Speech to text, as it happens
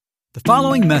The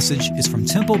following message is from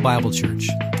Temple Bible Church.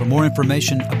 For more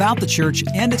information about the church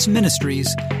and its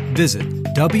ministries, visit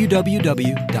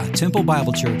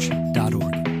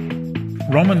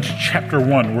www.templebiblechurch.org. Romans chapter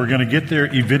 1. We're going to get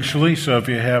there eventually, so if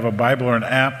you have a Bible or an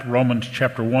app, Romans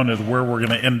chapter 1 is where we're going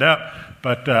to end up.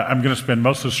 But I'm going to spend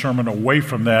most of the sermon away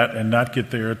from that and not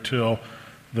get there till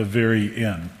the very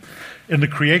end. In the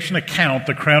creation account,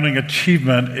 the crowning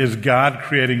achievement is God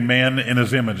creating man in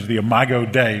his image. The Imago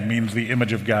Dei means the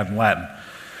image of God in Latin.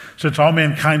 Since all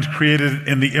mankind's created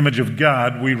in the image of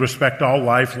God, we respect all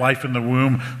life, life in the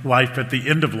womb, life at the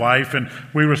end of life, and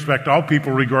we respect all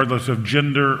people regardless of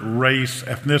gender, race,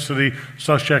 ethnicity,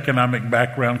 socioeconomic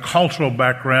background, cultural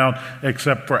background,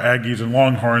 except for Aggies and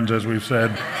Longhorns, as we've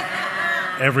said.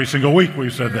 Every single week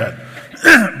we've said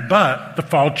that. But the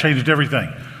fall changed everything.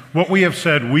 What we have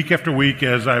said week after week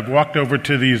as I've walked over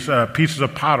to these pieces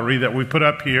of pottery that we put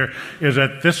up here is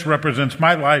that this represents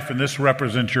my life and this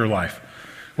represents your life.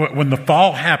 When the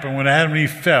fall happened, when Adam and Eve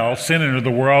fell, sin entered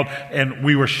the world and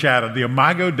we were shattered. The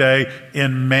Imago Dei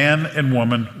in man and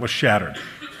woman was shattered,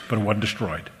 but it wasn't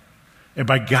destroyed. And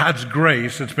by God's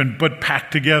grace, it's been put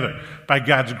back together. By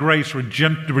God's grace,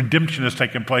 redemption has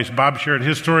taken place. Bob shared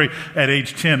his story at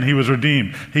age 10. He was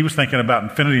redeemed. He was thinking about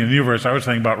infinity and the universe. I was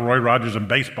thinking about Roy Rogers and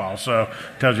baseball, so it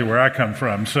tells you where I come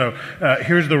from. So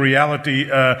here's the reality.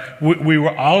 We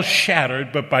were all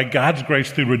shattered, but by God's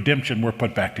grace through redemption, we're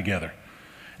put back together.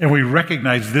 And we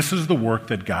recognize this is the work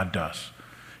that God does.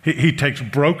 He takes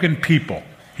broken people.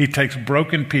 He takes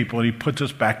broken people and he puts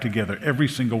us back together, every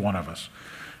single one of us.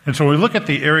 And so when we look at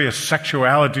the area of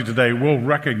sexuality today, we'll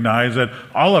recognize that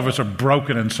all of us are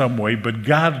broken in some way, but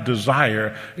God's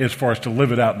desire is for us to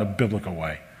live it out in a biblical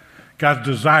way. God's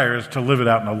desire is to live it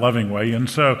out in a loving way. And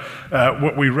so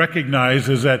what we recognize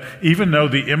is that even though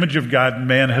the image of God in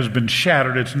man has been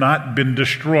shattered, it's not been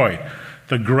destroyed.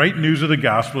 The great news of the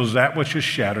gospel is that which is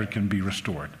shattered can be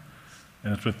restored.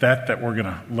 And it's with that we're going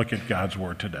to look at God's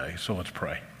word today. So let's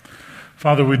pray.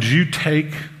 Father, would you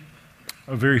take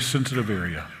a very sensitive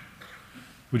area?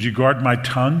 Would you guard my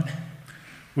tongue?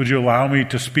 Would you allow me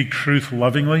to speak truth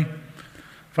lovingly?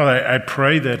 Father, I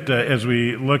pray that as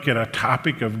we look at a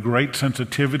topic of great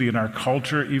sensitivity in our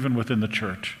culture, even within the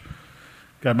church,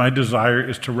 God, my desire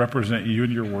is to represent you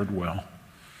and your word well.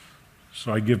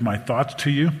 So I give my thoughts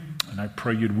to you, and I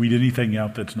pray you'd weed anything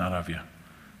out that's not of you.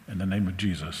 In the name of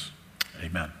Jesus,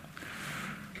 amen.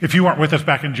 If you weren't with us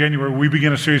back in January, we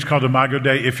began a series called Imago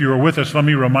Dei. If you were with us, let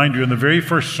me remind you, in the very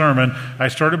first sermon, I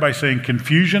started by saying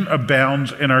confusion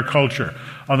abounds in our culture.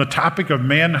 On the topic of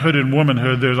manhood and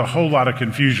womanhood, there's a whole lot of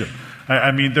confusion.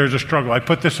 I mean, there's a struggle. I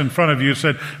put this in front of you. It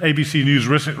said ABC News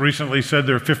recently said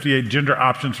there are 58 gender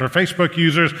options for Facebook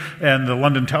users, and the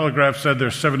London Telegraph said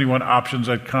there's 71 options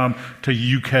that come to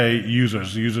UK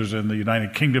users in the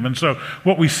United Kingdom. And so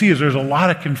what we see is there's a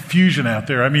lot of confusion out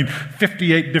there. I mean,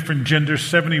 58 different genders,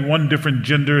 71 different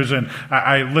genders, and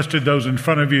I listed those in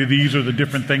front of you. These are the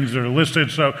different things that are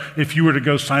listed. So if you were to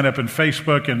go sign up in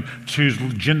Facebook and choose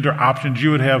gender options,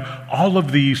 you would have all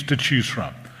of these to choose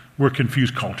from. We're a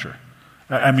confused culture.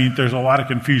 I mean, there's a lot of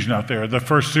confusion out there. The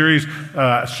first series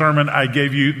sermon, I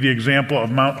gave you the example of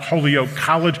Mount Holyoke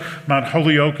College. Mount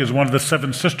Holyoke is one of the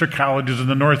 7 sister colleges in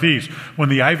the Northeast. When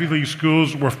the Ivy League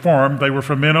schools were formed, they were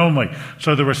for men only.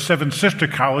 So there were 7 sister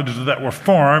colleges that were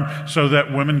formed so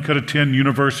that women could attend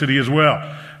university as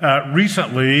well.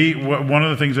 Recently, one of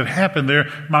the things that happened there,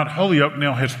 Mount Holyoke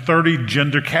now has 30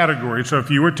 gender categories. So if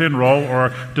you were to enroll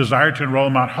or desire to enroll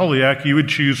in Mount Holyoke, you would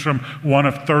choose from one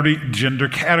of 30 gender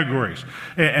categories.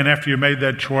 And after you made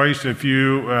that choice, if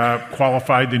you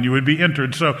qualified, then you would be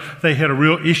entered. So they had a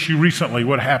real issue recently.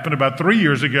 What happened about 3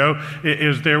 years ago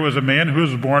is there was a man who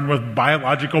was born with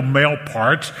biological male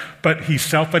parts, but he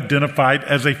self-identified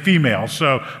as a female.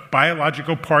 So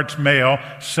biological parts male,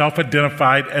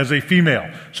 self-identified as a female.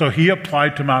 So he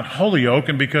applied to Mount Holyoke,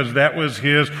 and because that was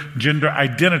his gender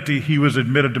identity, he was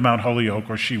admitted to Mount Holyoke,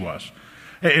 or she was.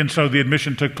 And so the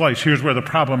admission took place. Here's where the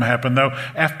problem happened, though.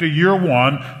 After year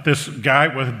 1, this guy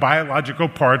with biological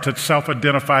parts that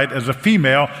self-identified as a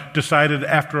female decided,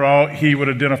 after all, he would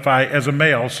identify as a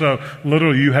male. So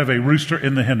literally, you have a rooster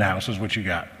in the hen house is what you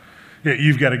got.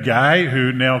 You've got a guy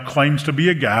who now claims to be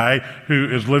a guy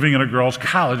who is living in a girls'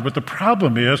 college, but the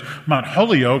problem is Mount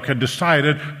Holyoke had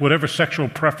decided whatever sexual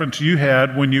preference you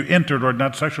had when you entered, or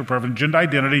not sexual preference, gender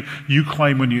identity you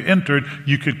claimed when you entered,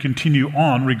 you could continue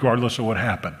on regardless of what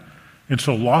happened. And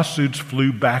so lawsuits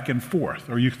flew back and forth.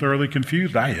 Are you thoroughly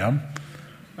confused? I am.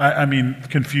 I mean,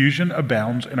 confusion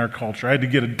abounds in our culture. I had to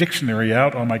get a dictionary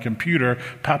out on my computer,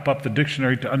 pop up the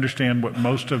dictionary to understand what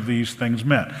most of these things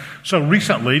meant. So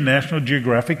recently, National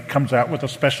Geographic comes out with a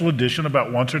special edition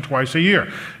about once or twice a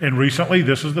year. And recently,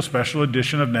 this is the special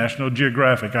edition of National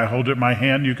Geographic. I hold it in my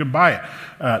hand. You can buy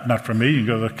it. Not from me. You can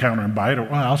go to the counter and buy it. Or,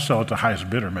 well, I'll sell it to highest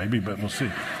bidder maybe, but we'll see.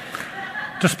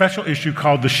 It's a special issue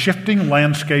called The Shifting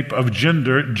Landscape of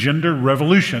Gender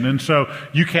Revolution. And so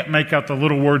you can't make out the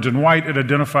little words in white. It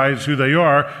identifies who they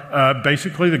are.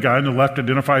 Basically, the guy on the left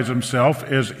identifies himself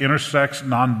as intersex,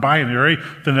 non-binary.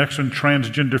 The next one,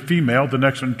 transgender female. The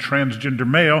next one, transgender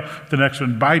male. The next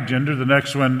one, bigender. The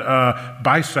next one,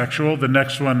 bisexual. The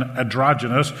next one,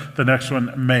 androgynous. The next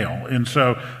one, male. And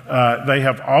so they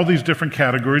have all these different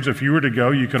categories. If you were to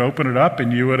go, you could open it up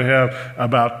and you would have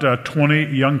about 20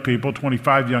 young people,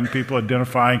 25 young people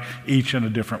identifying each in a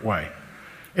different way.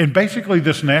 And basically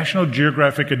this National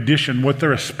Geographic edition, what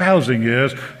they're espousing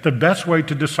is the best way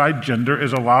to decide gender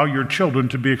is allow your children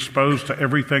to be exposed to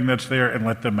everything that's there and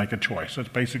let them make a choice. That's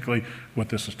basically what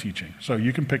this is teaching. So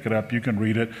you can pick it up, you can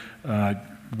read it.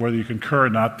 Whether you concur or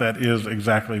not, that is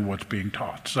exactly what's being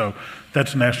taught. So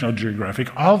that's National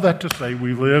Geographic. All that to say,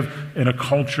 we live in a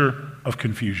culture of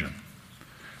confusion.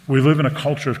 We live in a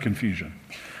culture of confusion.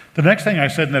 The next thing I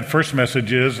said in that first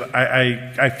message is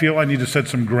I feel I need to set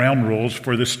some ground rules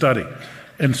for this study,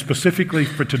 and specifically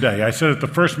for today. I said it the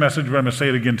first message, but I'm going to say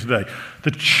it again today.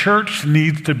 The church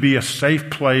needs to be a safe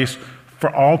place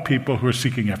for all people who are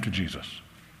seeking after Jesus.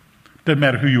 Doesn't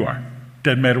matter who you are.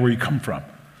 Doesn't matter where you come from.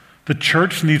 The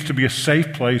church needs to be a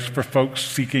safe place for folks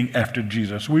seeking after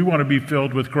Jesus. We want to be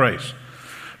filled with grace.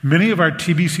 Many of our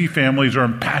TBC families are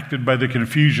impacted by the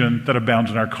confusion that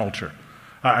abounds in our culture.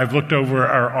 I've looked over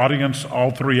our audience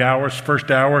all 3 hours. First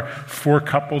hour, 4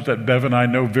 couples that Bev and I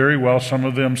know very well, some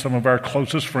of them, some of our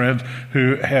closest friends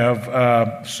who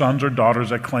have sons or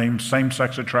daughters that claim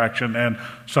same-sex attraction, and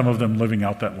some of them living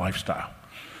out that lifestyle.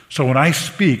 So when I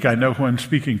speak, I know who I'm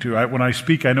speaking to. When I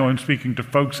speak, I know I'm speaking to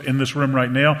folks in this room right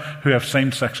now who have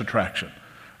same-sex attraction.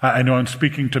 I know I'm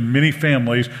speaking to many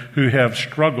families who have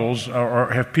struggles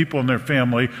or have people in their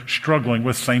family struggling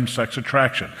with same-sex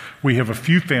attraction. We have a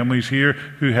few families here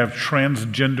who have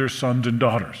transgender sons and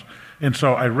daughters. And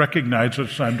so I recognize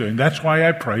what I'm doing. That's why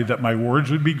I pray that my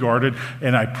words would be guarded,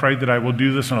 and I pray that I will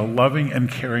do this in a loving and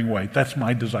caring way. That's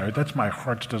my desire. That's my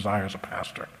heart's desire as a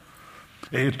pastor.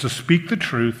 It's to speak the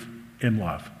truth in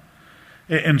love.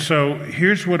 And so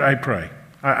here's what I pray.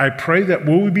 I pray that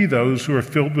we will be those who are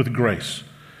filled with grace,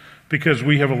 because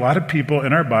we have a lot of people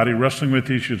in our body wrestling with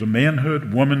issues of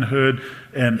manhood, womanhood,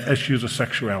 and issues of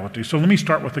sexuality. So let me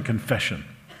start with a confession.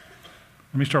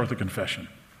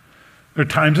 There are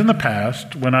times in the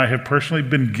past when I have personally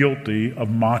been guilty of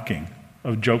mocking,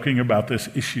 of joking about this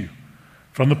issue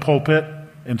from the pulpit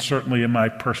and certainly in my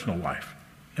personal life.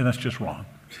 And that's just wrong.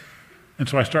 And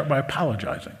so I start by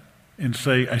apologizing and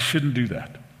say, I shouldn't do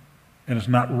that. And it's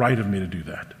not right of me to do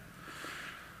that.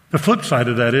 The flip side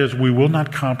of that is we will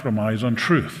not compromise on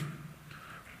truth.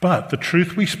 But the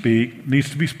truth we speak needs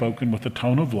to be spoken with a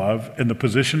tone of love, and the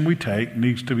position we take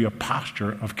needs to be a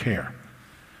posture of care.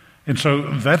 And so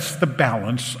that's the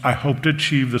balance I hope to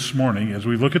achieve this morning as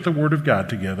we look at the Word of God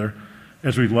together,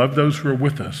 as we love those who are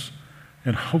with us,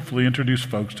 and hopefully introduce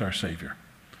folks to our Savior,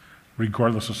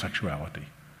 regardless of sexuality.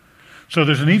 So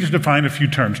there's a need to define a few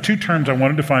terms. 2 terms I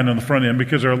want to define on the front end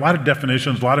because there are a lot of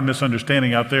definitions, a lot of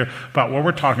misunderstanding out there about what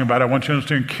we're talking about. I want you to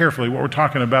understand carefully what we're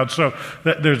talking about. So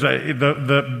there's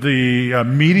the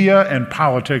media and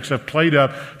politics have played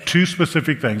up 2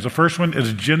 specific things. The first one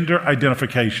is gender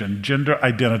identification, gender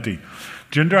identity.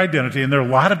 Gender identity, and there are a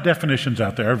lot of definitions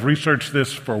out there. I've researched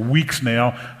this for weeks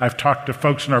now. I've talked to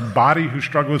folks in our body who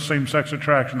struggle with same-sex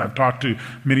attraction. I've talked to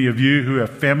many of you who have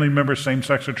family members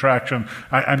same-sex attraction.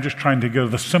 I'm just trying to go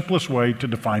the simplest way to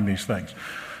define these things.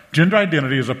 Gender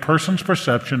identity is a person's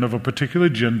perception of a particular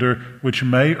gender which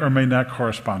may or may not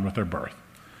correspond with their birth.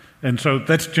 And so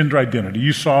that's gender identity.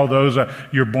 You saw those,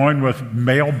 you're born with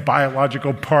male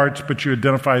biological parts, but you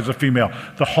identify as a female.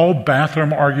 The whole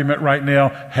bathroom argument right now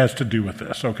has to do with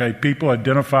this, okay? People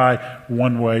identify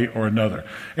one way or another.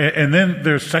 And then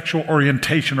there's sexual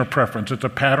orientation or preference. It's a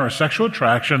pattern of sexual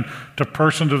attraction to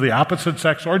persons of the opposite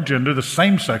sex or gender, the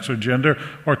same sex or gender,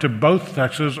 or to both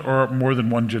sexes or more than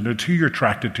one gender. It's who you're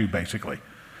attracted to, basically.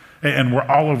 And we're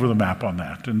all over the map on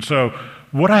that. And so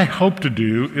what I hope to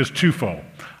do is twofold.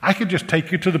 I could just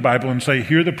take you to the Bible and say,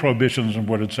 here are the prohibitions and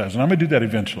what it says. And I'm going to do that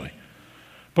eventually.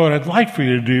 But what I'd like for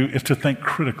you to do is to think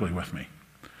critically with me.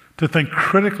 To think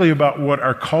critically about what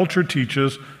our culture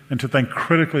teaches and to think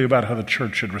critically about how the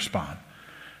church should respond.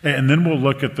 And then we'll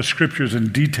look at the scriptures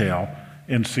in detail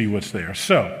and see what's there.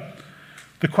 So,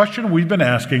 The question we've been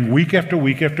asking week after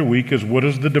week after week is, what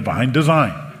is the divine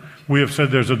design? We have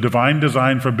said there's a divine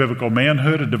design for biblical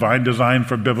manhood, a divine design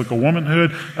for biblical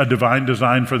womanhood, a divine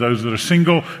design for those that are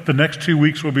single. The next 2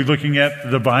 weeks we'll be looking at the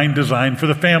divine design for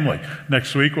the family.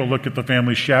 Next week we'll look at the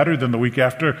family shattered, then the week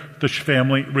after, the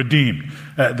family redeemed.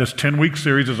 This 10-week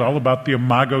series is all about the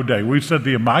Imago Dei. We've said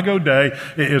the Imago Dei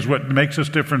is what makes us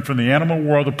different from the animal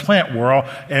world, the plant world,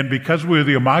 and because we're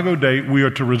the Imago Dei, we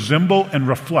are to resemble and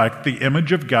reflect the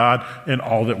image of God in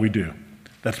all that we do.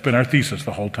 That's been our thesis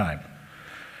the whole time.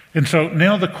 And so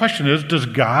now the question is, does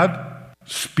God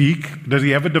speak? Does he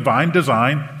have a divine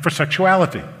design for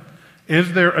sexuality?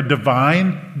 Is there a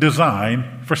divine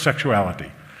design for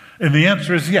sexuality? And the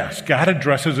answer is yes. God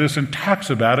addresses this and talks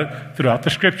about it throughout the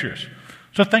scriptures.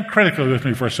 So think critically with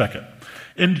me for a second.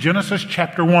 In Genesis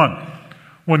chapter 1,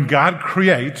 when God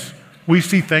creates, we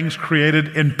see things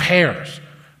created in pairs.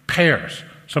 Pairs.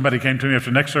 Somebody came to me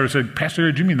after next service and said, Pastor,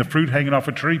 do you mean the fruit hanging off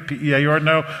a tree? P-E-A-R?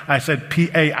 No. I said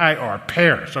P-A-I-R,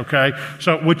 pairs, okay?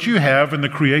 So what you have in the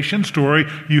creation story,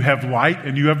 you have light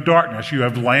and you have darkness. You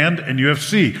have land and you have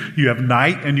sea. You have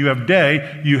night and you have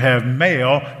day. You have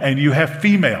male and you have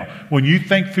female. When you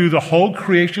think through the whole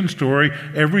creation story,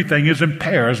 everything is in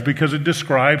pairs because it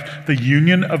describes the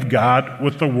union of God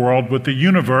with the world, with the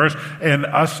universe, and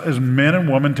us as men and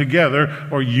women together,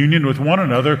 or union with one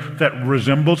another that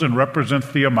resembles and represents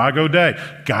the Imago Dei.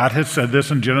 God has said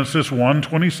this in Genesis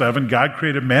 1:27. God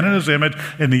created man in his image.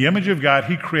 In the image of God,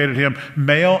 he created him.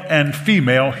 Male and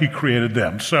female, he created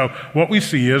them. So what we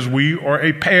see is we are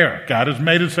a pair. God has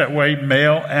made us that way,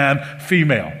 male and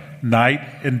female. Night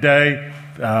and day,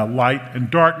 light and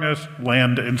darkness,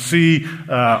 land and sea,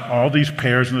 all these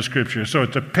pairs in the scripture. So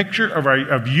it's a picture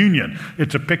of union.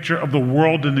 It's a picture of the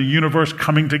world and the universe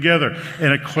coming together.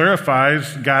 And it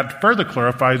clarifies, God further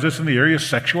clarifies this in the area of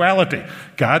sexuality.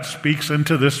 God speaks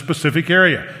into this specific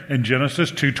area. In Genesis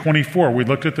 2:24, we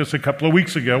looked at this a couple of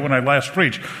weeks ago when I last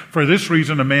preached. For this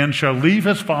reason, a man shall leave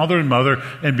his father and mother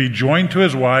and be joined to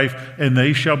his wife, and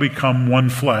they shall become one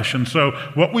flesh. And so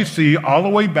what we see all the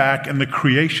way back in the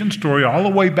creation story, all the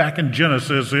way back in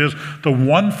Genesis, is the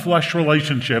one flesh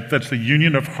relationship. That's the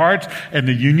union of hearts and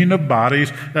the union of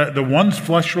bodies. The one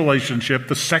flesh relationship,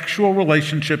 the sexual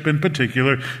relationship in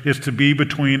particular, is to be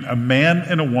between a man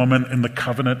and a woman in the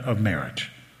covenant of marriage.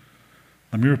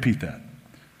 Let me repeat that.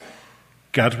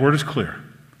 God's word is clear.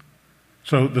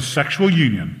 So the sexual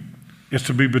union is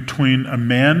to be between a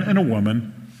man and a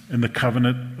woman in the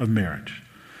covenant of marriage.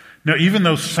 Now, even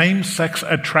though same-sex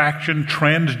attraction,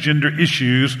 transgender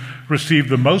issues receive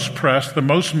the most press, the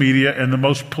most media, and the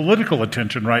most political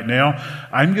attention right now,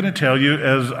 I'm going to tell you,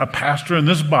 as a pastor in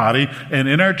this body and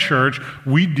in our church,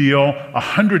 we deal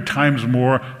 100 times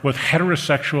more with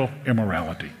heterosexual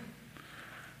immorality.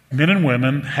 Men and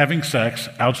women having sex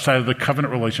outside of the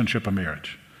covenant relationship of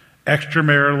marriage.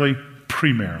 Extramaritally,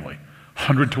 premaritally.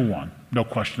 100 to 1. No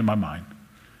question in my mind.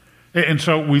 And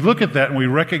so we look at that and we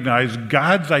recognize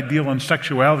God's ideal on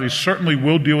sexuality certainly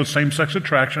will deal with same-sex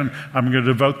attraction. I'm going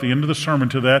to devote the end of the sermon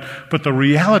to that. But the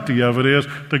reality of it is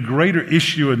the greater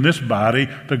issue in this body,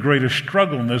 the greater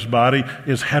struggle in this body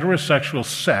is heterosexual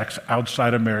sex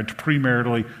outside of marriage,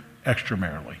 premaritally,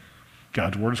 extramaritally.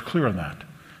 God's word is clear on that.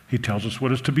 He tells us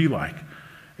what it's to be like.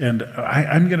 And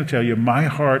I'm going to tell you, my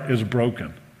heart is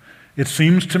broken. It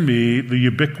seems to me the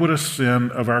ubiquitous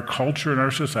sin of our culture and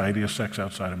our society is sex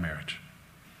outside of marriage.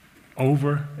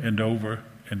 Over and over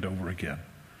and over again.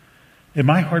 And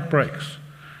my heart breaks.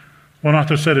 One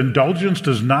author said, indulgence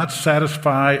does not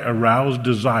satisfy aroused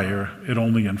desire, it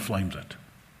only inflames it.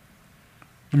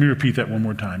 Let me repeat that one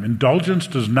more time. Indulgence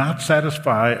does not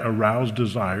satisfy aroused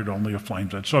desire, it only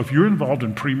inflames it. So if you're involved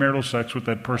in premarital sex with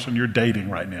that person you're dating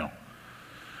right now,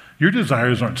 your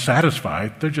desires aren't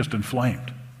satisfied, they're just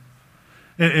inflamed.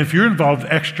 And if you're involved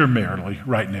extramaritally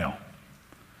right now,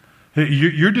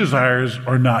 your desires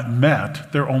are not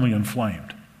met, they're only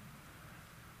inflamed.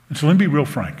 And so let me be real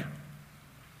frank.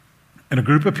 In a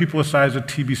group of people the size of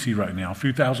TBC right now, a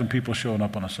few thousand people showing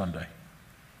up on a Sunday,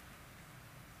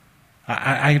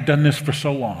 I've done this for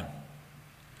so long.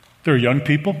 There are young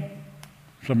people,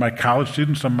 some of my college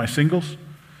students, some of my singles.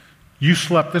 You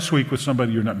slept this week with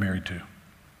somebody you're not married to.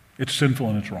 It's sinful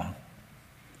and it's wrong.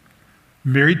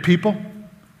 Married people,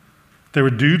 there were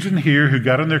dudes in here who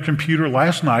got on their computer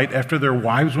last night after their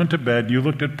wives went to bed, you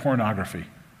looked at pornography.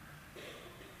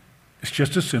 It's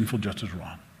just as sinful, just as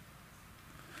wrong.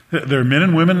 There are men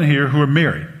and women in here who are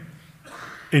married.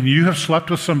 And you have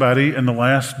slept with somebody in the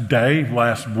last day,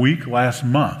 last week, last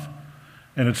month.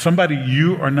 And it's somebody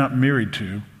you are not married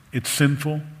to. It's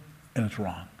sinful and it's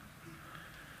wrong.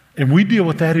 And we deal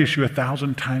with that issue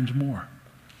 1,000 times more.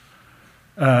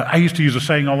 I used to use a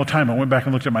saying all the time. I went back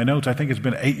and looked at my notes. I think it's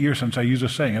been 8 years since I used a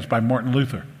saying. It's by Martin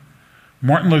Luther.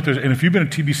 Martin Luther, and if you've been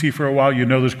at TBC for a while, you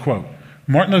know this quote.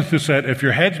 Martin Luther said, if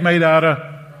your head's made out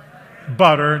of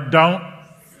butter, don't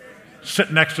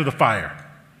sit next to the fire.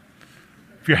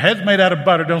 If your head's made out of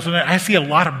butter, don't sit next. I see a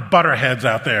lot of butter heads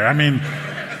out there. I mean,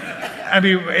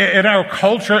 in our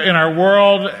culture, in our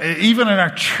world, even in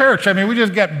our church, we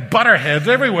just got butter heads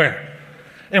everywhere.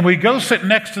 And we go sit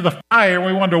next to the fire and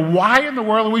we wonder, why in the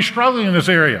world are we struggling in this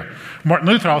area? Martin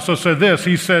Luther also said this.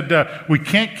 He said, we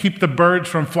can't keep the birds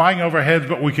from flying overhead,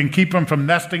 but we can keep them from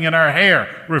nesting in our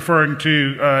hair, referring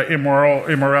to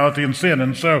immorality and sin.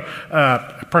 And so,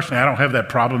 personally, I don't have that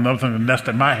problem, nothing to nest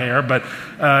in my hair, but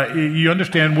you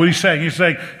understand what he's saying. He's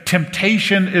saying,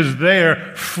 temptation is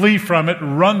there, flee from it,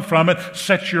 run from it,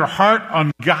 set your heart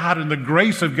on God and the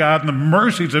grace of God and the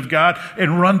mercies of God,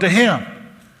 and run to Him.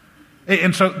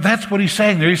 And so that's what he's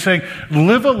saying there. He's saying,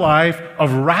 live a life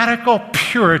of radical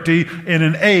purity in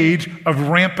an age of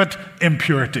rampant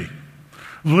impurity.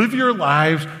 Live your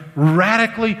lives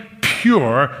radically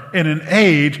pure in an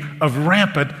age of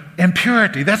rampant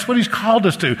impurity. That's what he's called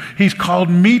us to. He's called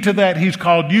me to that. He's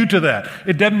called you to that.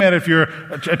 It doesn't matter if you're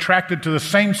attracted to the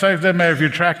same sex. It doesn't matter if you're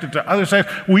attracted to other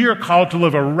sex. We are called to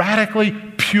live a radically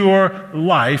pure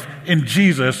life in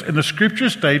Jesus. And the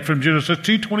scriptures state from Genesis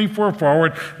 2:24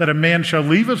 forward that a man shall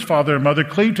leave his father and mother,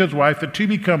 cleave to his wife, the two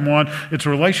become one. It's a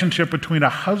relationship between a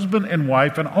husband and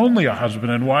wife, and only a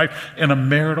husband and wife, in a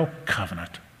marital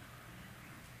covenant.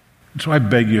 And so I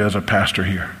beg you as a pastor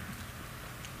here,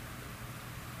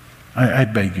 I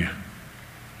beg you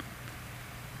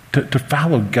to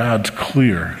follow God's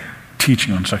clear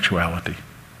teaching on sexuality.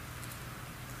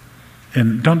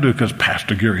 And don't do it because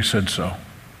Pastor Gary said so.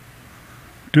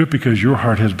 Do it because your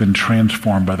heart has been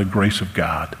transformed by the grace of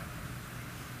God.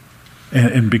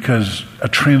 And because a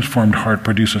transformed heart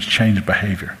produces changed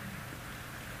behavior.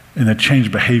 And that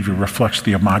changed behavior reflects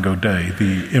the Imago Dei,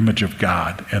 the image of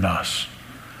God in us.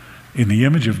 And the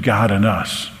image of God in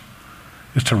us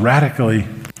is to radically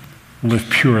live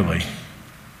purely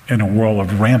in a world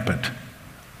of rampant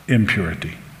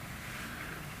impurity.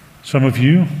 Some of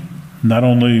you not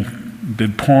only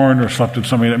did porn or slept with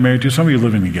somebody that married you, some of you are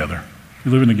living together.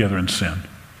 You're living together in sin.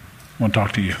 I want to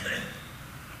talk to you.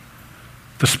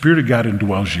 The Spirit of God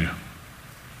indwells you.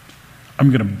 I'm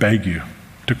going to beg you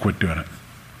to quit doing it.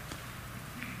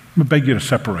 I'm going to beg you to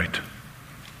separate.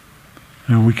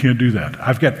 No, we can't do that.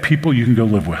 I've got people you can go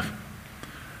live with.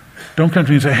 Don't come to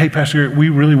me and say, hey, Pastor, we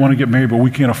really want to get married, but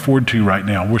we can't afford to right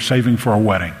now. We're saving for a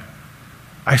wedding.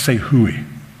 I say, hooey.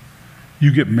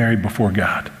 You get married before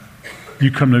God.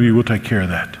 You come to me, we'll take care of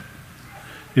that.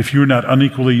 If you're not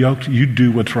unequally yoked, you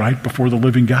do what's right before the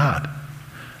living God.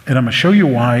 And I'm going to show you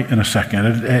why in a second.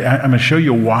 I'm going to show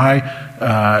you why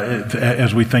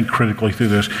as we think critically through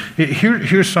this.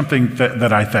 Here's something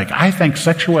that I think. I think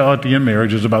sexuality in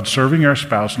marriage is about serving our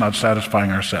spouse, not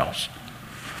satisfying ourselves.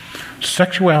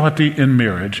 Sexuality in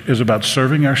marriage is about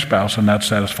serving our spouse and not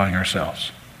satisfying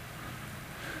ourselves.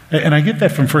 And I get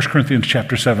that from 1 Corinthians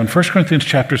chapter 7. 1 Corinthians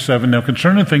chapter 7, now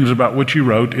concerning things about which he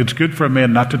wrote, it's good for a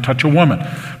man not to touch a woman.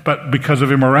 But because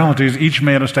of immoralities, each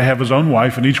man is to have his own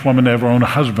wife and each woman to have her own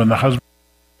husband. The husband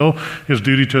his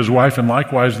duty to his wife, and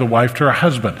likewise the wife to her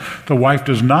husband. The wife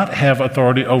does not have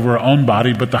authority over her own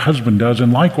body, but the husband does.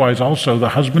 And likewise also the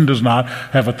husband does not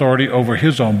have authority over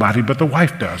his own body, but the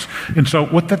wife does. And so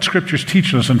what that scripture is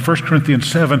teaching us in 1 Corinthians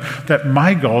 7, that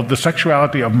my goal, the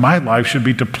sexuality of my life, should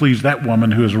be to please that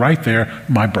woman who is right there,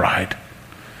 my bride.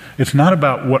 It's not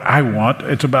about what I want.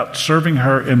 It's about serving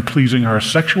her and pleasing her.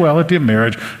 Sexuality in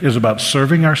marriage is about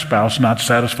serving our spouse, not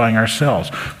satisfying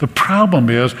ourselves. The problem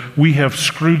is we have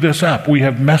screwed this up. We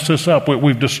have messed this up.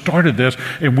 We've distorted this,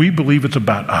 and we believe it's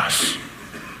about us.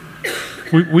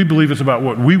 We believe it's about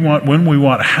what we want, when we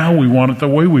want, how we want it, the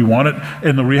way we want it.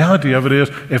 And the reality of it is,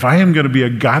 if I am going to be a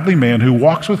godly man who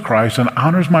walks with Christ and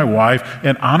honors my wife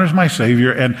and honors my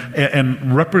Savior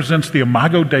and represents the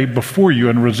Imago Dei before you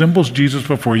and resembles Jesus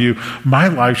before you, my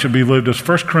life should be lived as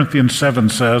 1 Corinthians 7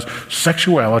 says,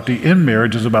 sexuality in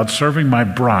marriage is about serving my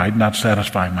bride, not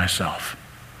satisfying myself.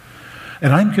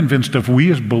 And I'm convinced if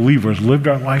we as believers lived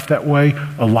our life that way,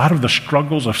 a lot of the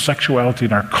struggles of sexuality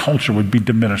in our culture would be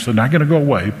diminished. They're not going to go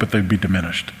away, but they'd be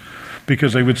diminished.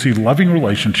 Because they would see loving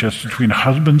relationships between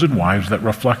husbands and wives that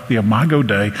reflect the Imago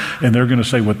Dei, and they're going to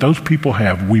say, what those people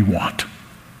have, we want.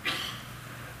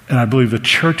 And I believe the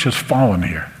church has fallen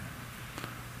here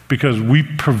because we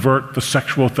pervert the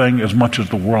sexual thing as much as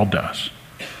the world does.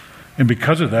 And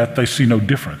because of that, they see no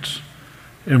difference.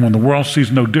 And when the world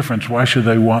sees no difference, why should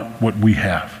they want what we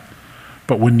have?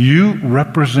 But when you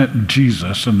represent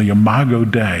Jesus and the Imago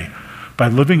Dei, by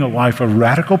living a life of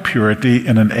radical purity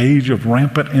in an age of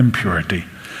rampant impurity.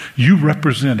 You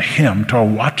represent him to a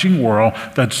watching world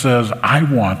that says, I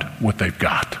want what they've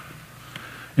got.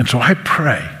 And so I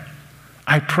pray.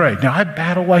 Now, I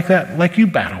battle like that, like you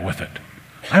battle with it.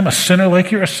 I'm a sinner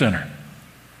like you're a sinner.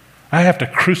 I have to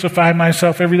crucify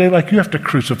myself every day like you have to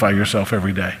crucify yourself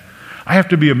every day. I have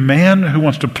to be a man who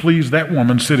wants to please that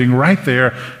woman sitting right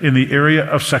there in the area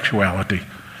of sexuality.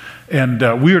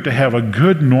 And we are to have a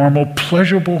good, normal,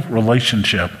 pleasurable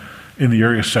relationship in the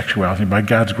area of sexuality. By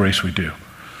God's grace, we do.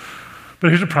 But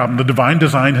here's the problem. The divine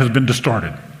design has been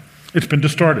distorted. It's been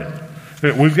distorted.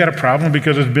 We've got a problem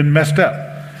because it's been messed up.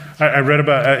 I read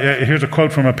about, here's a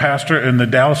quote from a pastor in the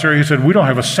Dallas area. He said, we don't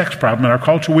have a sex problem in our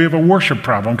culture. We have a worship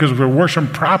problem, because if we're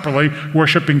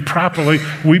worshiping properly,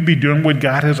 we'd be doing what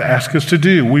God has asked us to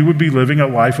do. We would be living a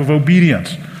life of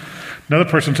obedience. Another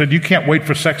person said, you can't wait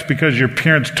for sex because your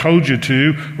parents told you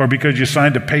to, or because you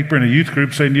signed a paper in a youth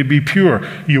group saying you'd be pure.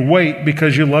 You wait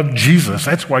because you love Jesus.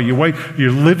 That's why you wait.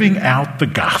 You're living out the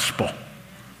gospel.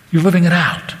 You're living it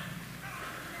out.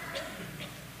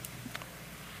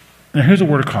 Now, here's a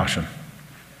word of caution.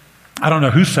 I don't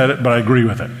know who said it, but I agree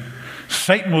with it.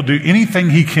 Satan will do anything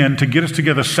he can to get us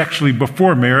together sexually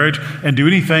before marriage and do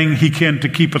anything he can to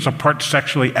keep us apart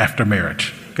sexually after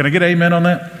marriage. Can I get amen on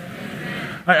that?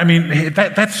 I mean,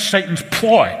 that's Satan's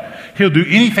ploy. He'll do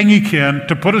anything he can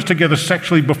to put us together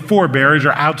sexually before marriage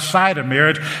or outside of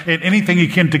marriage, and anything he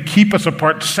can to keep us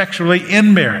apart sexually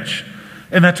in marriage.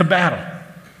 And that's a battle.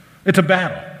 It's a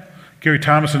battle. Gary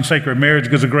Thomas in Sacred Marriage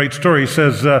gives a great story. He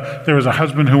says there was a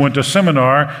husband who went to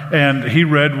seminar, and he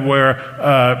read where,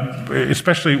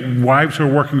 especially wives who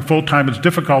are working full-time, it's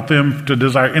difficult for them to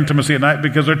desire intimacy at night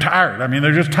because they're tired. I mean,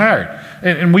 they're just tired.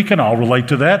 And we can all relate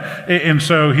to that. And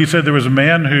so he said there was a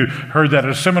man who heard that at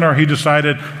a seminar. He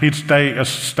decided he'd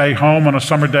stay home on a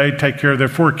summer day, take care of their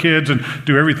 4 kids, and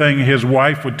do everything his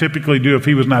wife would typically do if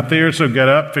he was not there. So get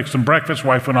up, fix some breakfast.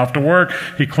 Wife went off to work.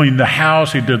 He cleaned the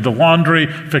house. He did the laundry,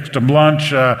 fixed them lunch,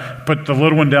 put the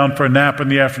little one down for a nap in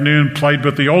the afternoon, played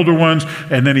with the older ones,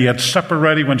 and then he had supper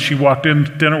ready. When she walked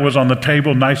in, dinner was on the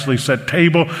table, nicely set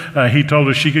table. He told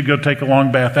her she could go take a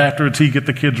long bath afterwards. He'd get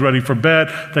the kids ready for bed.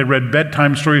 They read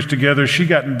bedtime stories together. She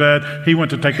got in bed. He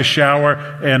went to take a shower,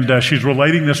 and she's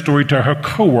relating this story to her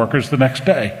coworkers the next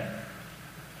day.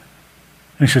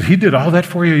 And he said, he did all that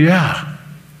for you? Yeah.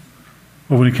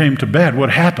 Well, when he came to bed,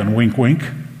 what happened? Wink, wink.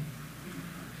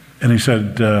 And he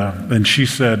said, and she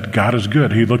said, God is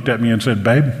good. He looked at me and said,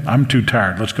 babe, I'm too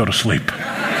tired. Let's go to sleep.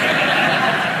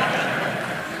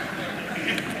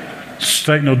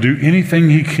 Satan will do anything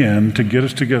he can to get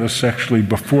us together sexually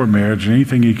before marriage, and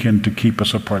anything he can to keep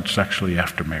us apart sexually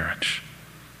after marriage.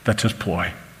 That's his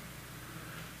ploy.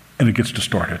 And it gets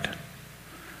distorted.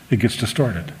 It gets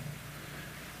distorted.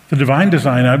 The divine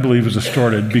design, I believe, is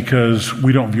distorted because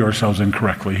we don't view ourselves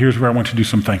incorrectly. Here's where I want you to do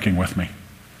some thinking with me.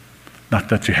 Not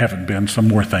that you haven't been, some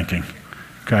more thinking.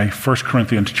 Okay, 1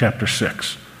 Corinthians chapter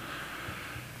 6.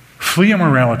 Flee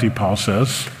immorality, Paul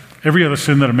says. Every other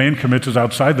sin that a man commits is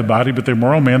outside the body, but the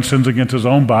immoral man sins against his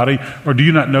own body. Or do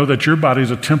you not know that your body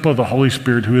is a temple of the Holy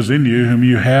Spirit who is in you, whom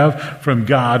you have from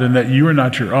God, and that you are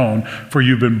not your own? For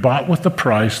you've been bought with a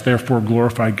price, therefore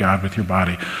glorify God with your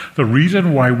body. The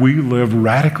reason why we live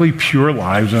radically pure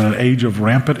lives in an age of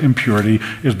rampant impurity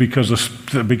is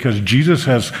because Jesus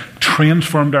has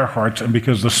transformed our hearts, and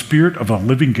because the Spirit of the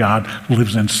living God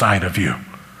lives inside of you.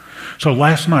 So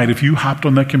last night, if you hopped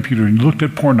on that computer and looked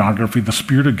at pornography, the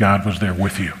Spirit of God was there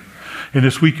with you. And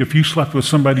this week, if you slept with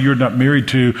somebody you're not married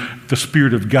to, the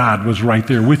Spirit of God was right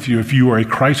there with you if you are a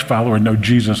Christ follower and know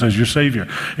Jesus as your Savior.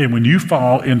 And when you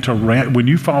fall into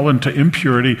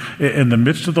impurity in the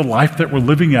midst of the life that we're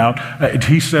living out,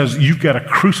 he says you've got to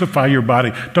crucify your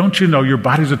body. Don't you know your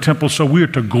body's a temple? So we are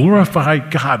to glorify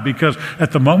God, because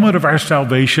at the moment of our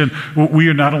salvation, we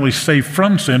are not only saved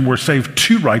from sin, we're saved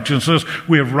to righteousness.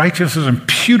 We have righteousness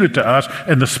imputed to us,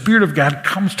 and the Spirit of God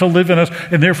comes to live in us,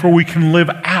 and therefore we can live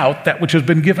out that which has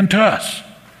been given to us.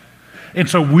 And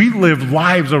so we live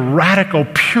lives of radical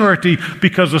purity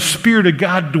because the Spirit of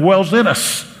God dwells in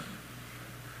us.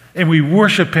 And we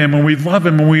worship him, and we love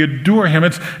him, and we adore him.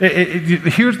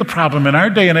 Here's the problem. In our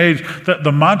day and age,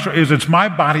 the mantra is, it's my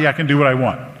body, I can do what I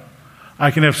want. I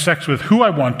can have sex with who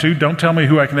I want to. Don't tell me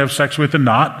who I can have sex with and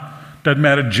not. Doesn't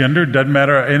matter gender, doesn't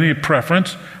matter any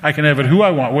preference. I can have it who I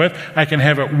want with. I can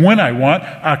have it when I want.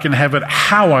 I can have it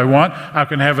how I want. I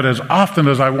can have it as often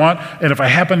as I want. And if I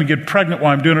happen to get pregnant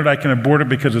while I'm doing it, I can abort it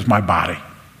because it's my body.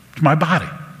 It's my body.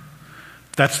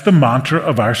 That's the mantra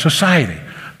of our society.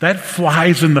 That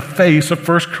flies in the face of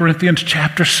 1 Corinthians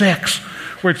chapter 6,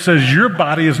 where it says your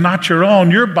body is not your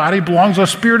own. Your body belongs to the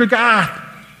Spirit of God.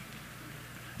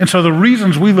 And so the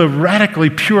reasons we live radically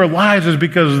pure lives is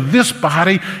because this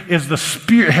body is the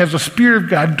Spirit, has the Spirit of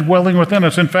God dwelling within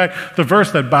us. In fact, the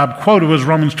verse that Bob quoted was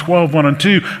Romans 12, 1 and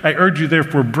 2. I urge you,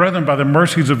 therefore, brethren, by the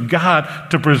mercies of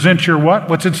God, to present your what?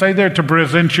 What's it say there? To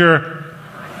present your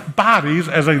bodies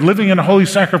as a living and holy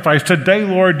sacrifice. Today,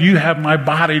 Lord, you have my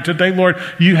body. Today, Lord,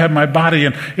 you have my body.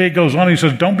 And it goes on. He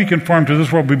says, don't be conformed to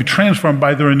this world, but be transformed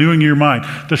by the renewing of your mind.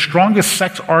 The strongest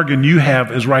sex organ you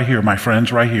have is right here, my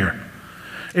friends, right here.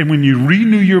 And when you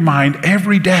renew your mind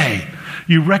every day,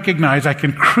 you recognize I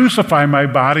can crucify my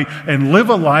body and live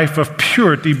a life of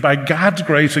purity by God's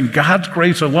grace and God's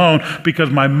grace alone, because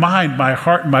my mind, my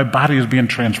heart, and my body is being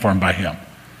transformed by Him.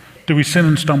 Do we sin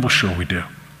and stumble? Sure we do.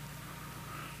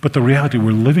 But the reality,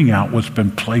 we're living out what's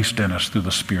been placed in us through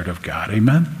the Spirit of God.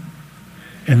 Amen?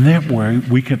 And that way,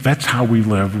 that's how we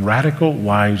live radical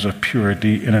lives of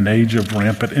purity in an age of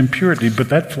rampant impurity. But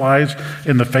that flies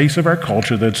in the face of our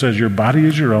culture that says your body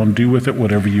is your own, do with it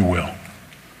whatever you will.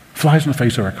 Flies in the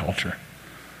face of our culture.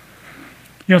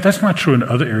 You know, that's not true in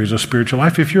other areas of spiritual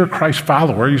life. If you're a Christ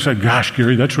follower, you say, gosh,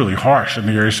 Gary, that's really harsh in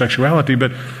the area of sexuality.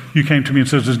 But you came to me and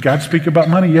says, does God speak about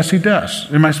money? Yes, He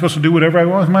does. Am I supposed to do whatever I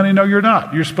want with money? No, you're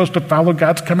not. You're supposed to follow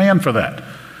God's command for that.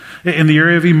 In the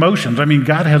area of emotions, I mean,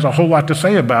 God has a whole lot to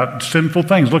say about sinful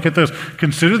things. Look at this.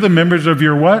 Consider the members of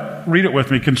your what? Read it with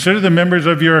me. Consider the members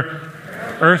of your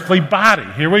earthly body.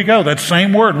 Here we go. That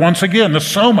same word. Once again, the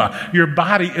soma. Your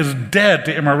body is dead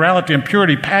to immorality,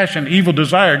 impurity, passion, evil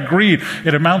desire, greed.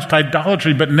 It amounts to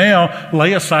idolatry. But now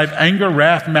lay aside anger,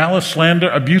 wrath, malice, slander,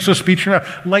 abusive speech.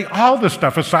 Lay all this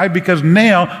stuff aside, because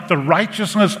now the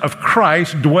righteousness of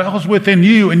Christ dwells within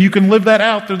you, and you can live that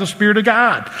out through the Spirit of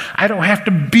God. I don't have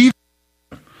to be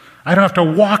I don't have to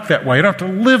walk that way. I don't have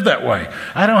to live that way.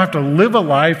 I don't have to live a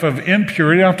life of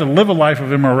impurity. I don't have to live a life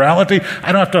of immorality.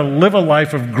 I don't have to live a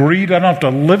life of greed. I don't have to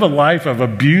live a life of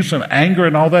abuse and anger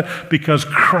and all that, because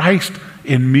Christ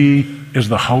in me is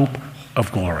the hope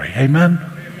of glory. Amen?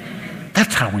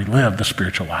 That's how we live the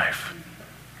spiritual life.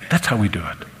 That's how we do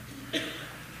it.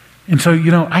 And so,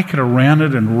 you know, I could have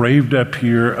ranted and raved up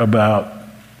here about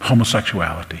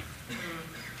homosexuality.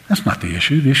 That's not the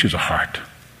issue. The issue is a heart.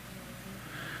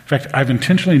 In fact, I've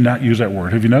intentionally not used that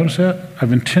word. Have you noticed that?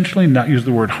 I've intentionally not used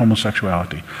the word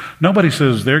homosexuality. Nobody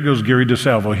says, there goes Gary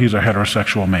DeSalvo, he's a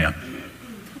heterosexual man.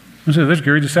 I say, there's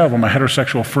Gary DeSalvo, my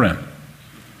heterosexual friend.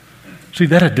 See,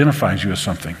 that identifies you as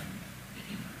something.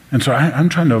 And so I'm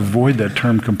trying to avoid that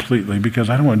term completely, because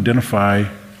I don't want to identify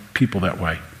people that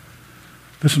way.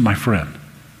 This is my friend.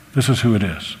 This is who it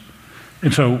is.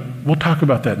 And so we'll talk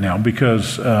about that now,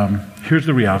 because here's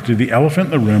the reality. The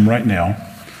elephant in the room right now,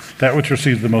 that which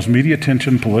receives the most media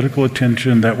attention, political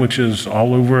attention, that which is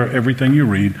all over everything you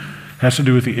read, has to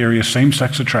do with the area of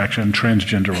same-sex attraction and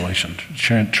transgender relations,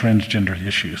 transgender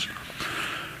issues.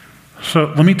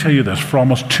 So let me tell you this. For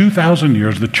almost 2,000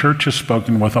 years, the church has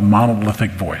spoken with a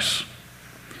monolithic voice.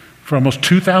 For almost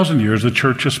 2,000 years, the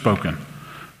church has spoken.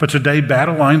 But today,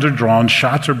 battle lines are drawn,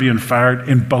 shots are being fired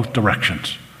in both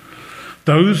directions.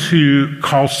 Those who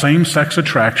call same-sex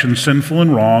attraction sinful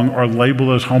and wrong are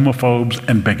labeled as homophobes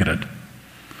and bigoted.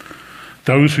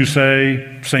 Those who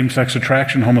say same-sex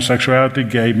attraction, homosexuality,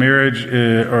 gay marriage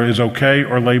is okay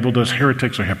are labeled as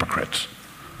heretics or hypocrites.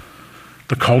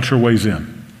 The culture weighs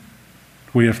in.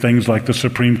 We have things like the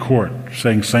Supreme Court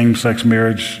saying same-sex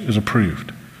marriage is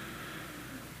approved.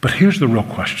 But here's the real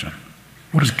question.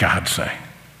 What does God say?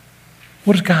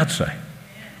 What does God say?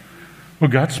 Well,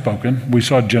 God's spoken. We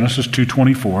saw Genesis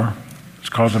 2:24. It's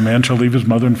caused a man shall leave his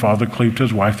mother and father, cleave to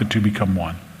his wife, the two become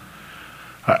one.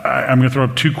 I'm going to throw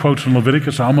up two quotes from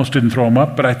Leviticus. I almost didn't throw them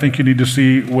up, but I think you need to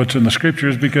see what's in the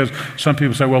scriptures, because some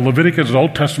people say, well, Leviticus is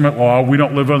Old Testament law. We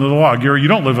don't live under the law. Gary, you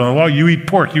don't live under the law. You eat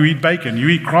pork. You eat bacon. You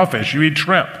eat crawfish. You eat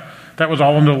shrimp. That was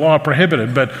all under the law,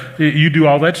 prohibited, but you do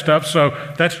all that stuff, so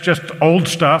that's just old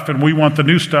stuff, and we want the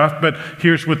new stuff. But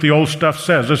here's what the old stuff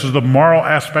says. This is the moral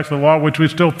aspect of the law, which we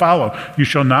still follow. You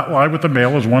shall not lie with the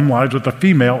male as one lies with the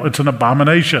female. It's an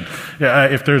abomination.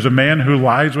 If there's a man who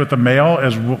lies with a male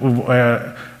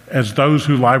as those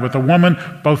who lie with a woman,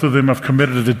 both of them have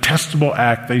committed a detestable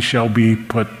act. They shall be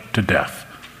put to death.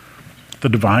 The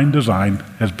divine design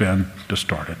has been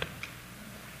distorted.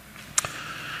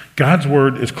 God's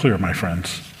word is clear, my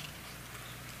friends.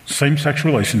 Same-sex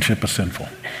relationship is sinful.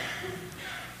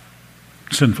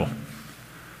 Sinful.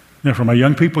 Now, for my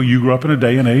young people, you grew up in a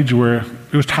day and age where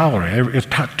it was tolerated. It's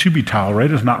to be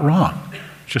tolerated is not wrong.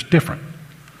 It's just different.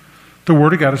 The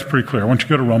word of God is pretty clear. I want you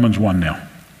to go to Romans 1 now.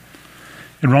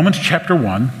 In Romans chapter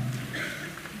 1,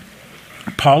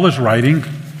 Paul is writing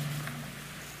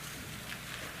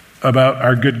about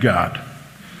our good God.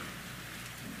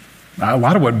 A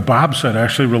lot of what Bob said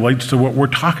actually relates to what we're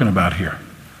talking about here.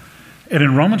 And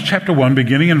in Romans chapter 1,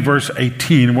 beginning in verse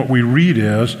 18, what we read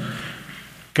is,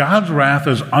 God's wrath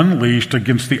is unleashed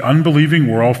against the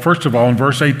unbelieving world, first of all, in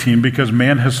verse 18, because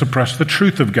man has suppressed the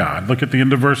truth of God. Look at the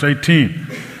end of verse 18.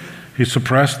 He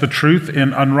suppressed the truth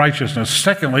in unrighteousness.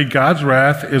 Secondly, God's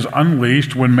wrath is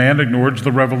unleashed when man ignores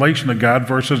the revelation of God,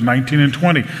 verses 19 and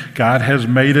 20. God has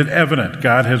made it evident.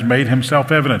 God has made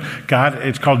himself evident.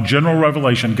 It's called general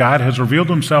revelation. God has revealed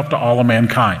himself to all of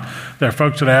mankind. There are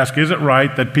folks that ask, is it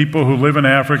right that people who live in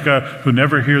Africa, who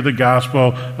never hear the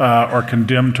gospel, are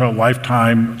condemned to a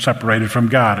lifetime separated from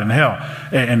God in hell?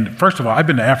 And first of all, I've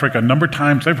been to Africa a number of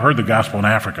times. They've heard the gospel in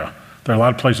Africa. There are a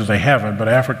lot of places they haven't, but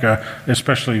Africa,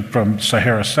 especially from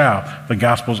Sahara South, the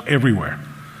gospel's everywhere.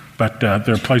 But there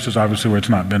are places, obviously, where it's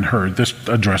not been heard. This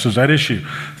addresses that issue.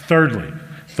 Thirdly,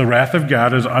 the wrath of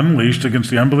God is unleashed against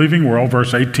the unbelieving world,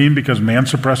 verse 18, because man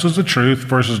suppresses the truth,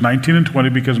 verses 19 and 20,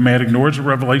 because man ignores the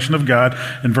revelation of God,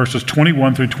 and verses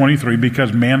 21 through 23,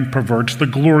 because man perverts the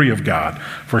glory of God.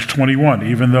 Verse 21,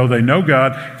 even though they know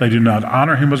God, they do not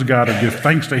honor him as God or give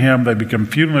thanks to him. They become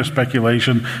futile in their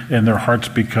speculation, and their hearts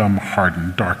become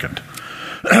hardened, darkened.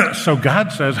 So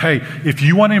God says, hey, if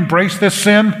you want to embrace this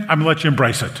sin, I'm going to let you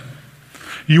embrace it.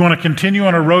 You want to continue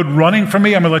on a road running from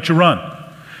me, I'm going to let you run.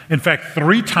 In fact,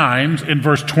 3 times in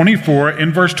verse 24,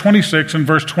 in verse 26, and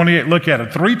verse 28, look at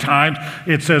it. 3 times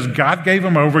it says God gave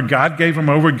him over, God gave him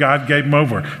over, God gave him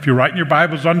over. If you're writing your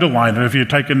Bibles, underline it. If you're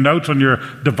taking notes on your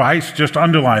device, just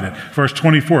underline it. Verse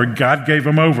 24, God gave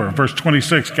him over. Verse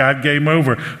 26, God gave him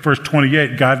over. Verse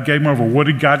 28, God gave him over. What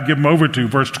did God give him over to?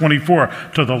 Verse 24,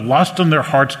 to the lust in their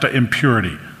hearts, to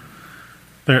impurity.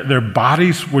 Their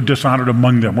bodies were dishonored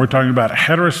among them. We're talking about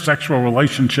heterosexual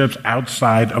relationships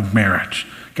outside of marriage.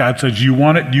 God says, you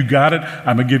want it, you got it,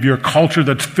 I'm going to give you a culture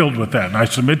that's filled with that. And I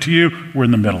submit to you, we're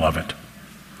in the middle of it.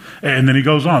 And then he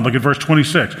goes on, look at verse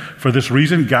 26. For this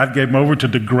reason, God gave them over to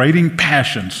degrading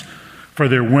passions. For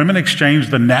their women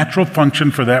exchanged the natural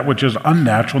function for that which is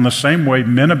unnatural. In the same way,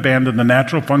 men abandoned the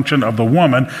natural function of the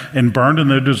woman and burned in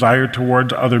their desire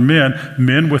towards other men,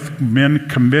 men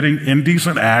committing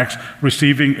indecent acts,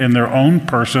 receiving in their own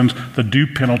persons the due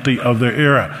penalty of their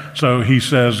era. So he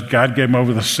says God gave them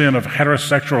over the sin of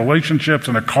heterosexual relationships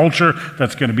and a culture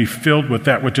that's going to be filled with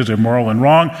that which is immoral and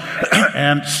wrong,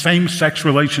 and same-sex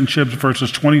relationships,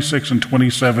 verses 26 and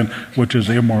 27, which is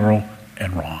immoral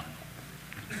and wrong.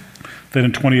 Then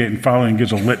in 28 and following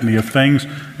gives a litany of things.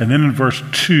 And then in verse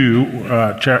 2,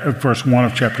 verse 1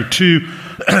 of chapter 2,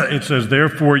 it says,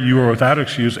 therefore you are without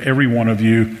excuse, every one of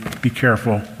you, be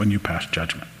careful when you pass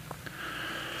judgment.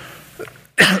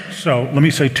 So let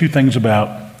me say 2 things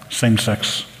about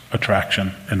same-sex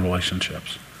attraction and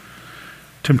relationships.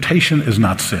 Temptation is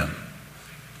not sin.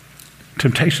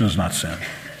 Temptation is not sin.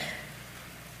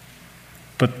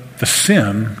 But the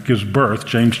sin gives birth,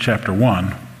 James chapter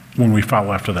 1, when we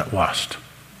follow after that lust,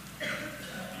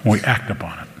 when we act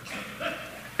upon it.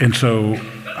 And so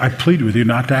I plead with you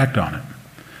not to act on it.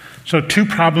 So 2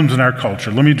 problems in our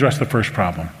culture. Let me address the first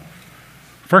problem.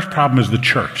 First problem is the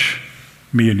church,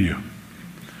 me and you.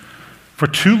 For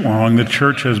too long, the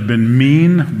church has been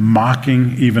mean,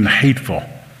 mocking, even hateful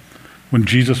when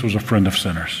Jesus was a friend of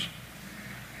sinners.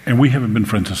 And we haven't been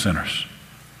friends of sinners.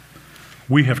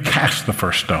 We have cast the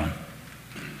first stone.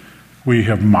 We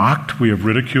have mocked, we have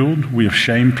ridiculed, we have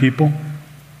shamed people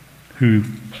who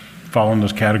fall in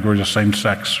those categories of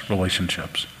same-sex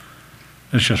relationships.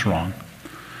 It's just wrong.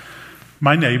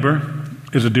 My neighbor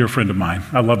is a dear friend of mine.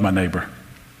 I love my neighbor.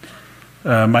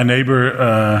 My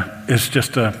neighbor is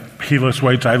just he lifts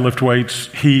weights, I lift weights.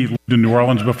 He lived in New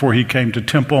Orleans before he came to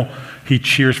Temple. He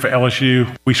cheers for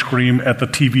LSU. We scream at the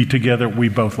TV together. We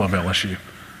both love LSU.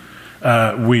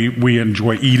 We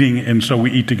enjoy eating, and so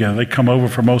we eat together. They come over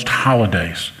for most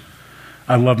holidays.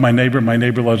 I love my neighbor. My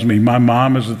neighbor loves me. My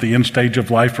mom is at the end stage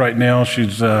of life right now.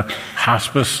 She's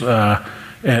hospice.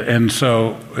 And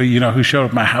so, who showed up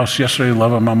at my house yesterday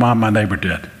loving my mom? My neighbor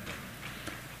did.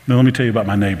 Now, let me tell you about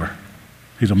my neighbor.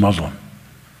 He's a Muslim.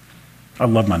 I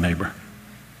love my neighbor.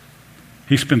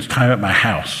 He spends time at my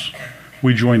house.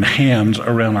 We join hands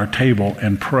around our table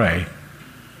and pray.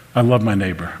 I love my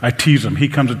neighbor. I tease him. He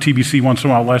comes to TBC once in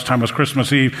a while. Last time was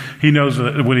Christmas Eve. He knows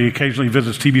that when he occasionally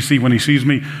visits TBC, when he sees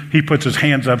me, he puts his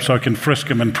hands up so I can frisk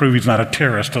him and prove he's not a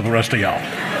terrorist to the rest of y'all.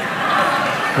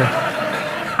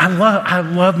 I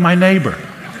love my neighbor.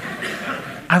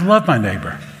 I love my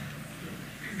neighbor.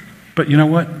 But you know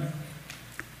what?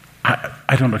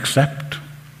 I don't accept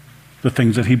the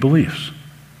things that he believes.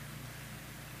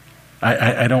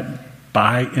 I don't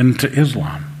buy into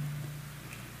Islam.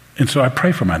 And so I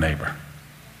pray for my neighbor.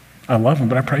 I love him,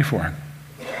 but I pray for him.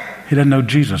 He doesn't know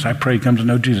Jesus. I pray he comes to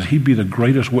know Jesus. He'd be the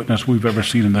greatest witness we've ever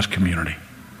seen in this community.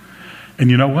 And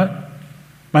you know what?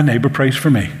 My neighbor prays for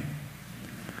me.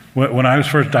 When I was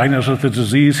first diagnosed with the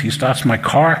disease, he stops my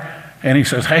car and he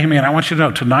says, hey man, I want you to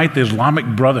know tonight the Islamic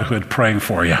Brotherhood praying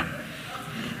for you.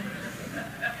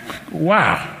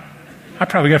 Wow. I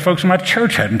probably got folks in my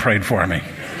church hadn't prayed for me.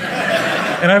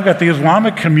 And I've got the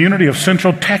Islamic community of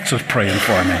Central Texas praying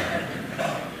for me.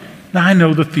 Now, I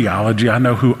know the theology. I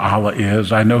know who Allah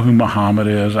is. I know who Muhammad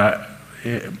is.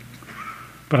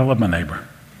 But I love my neighbor.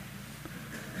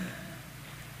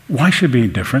 Why should it be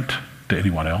different to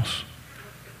anyone else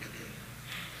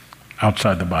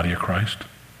outside the body of Christ?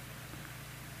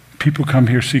 People come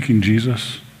here seeking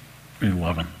Jesus. We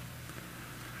love him.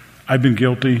 I've been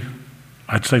guilty.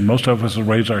 I'd say most of us will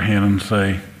raise our hand and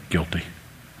say, guilty.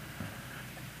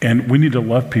 And we need to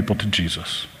love people to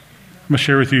Jesus. I'm going to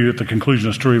share with you at the conclusion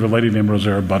a story of a lady named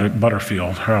Rosaria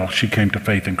Butterfield, how she came to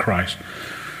faith in Christ.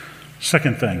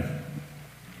 Second thing,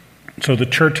 so the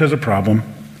church has a problem,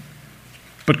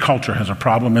 but culture has a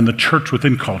problem, and the church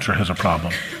within culture has a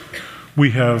problem.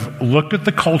 We have looked at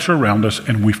the culture around us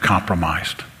and we've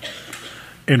compromised.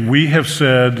 And we have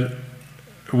said,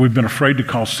 we've been afraid to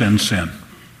call sin, sin.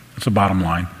 That's the bottom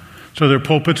line. So there are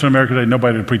pulpits in America today,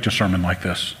 nobody would preach a sermon like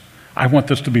this. I want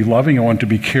this to be loving, I want it to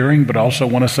be caring, but also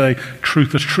want to say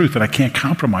truth is truth, and I can't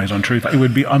compromise on truth. It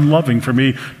would be unloving for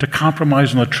me to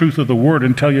compromise on the truth of the word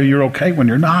and tell you you're okay when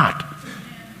you're not.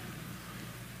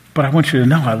 But I want you to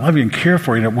know I love you and care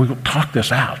for you, and we'll talk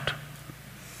this out.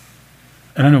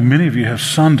 And I know many of you have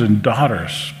sons and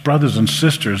daughters, brothers and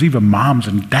sisters, even moms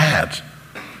and dads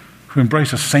who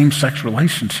embrace a same-sex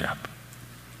relationship.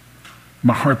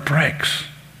 My heart breaks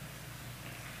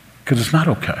because it's not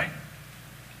okay.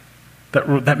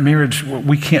 That marriage,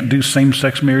 we can't do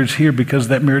same-sex marriage here because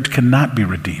that marriage cannot be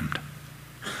redeemed.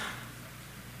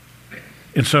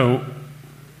 And so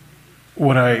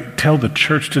what I tell the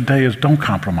church today is don't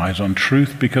compromise on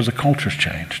truth because the culture's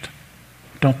changed.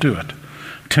 Don't do it.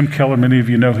 Tim Keller, many of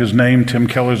you know his name. Tim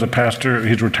Keller is a pastor.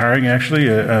 He's retiring actually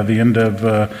at the end of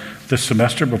this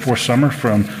semester before summer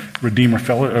from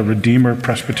Redeemer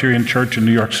Presbyterian Church in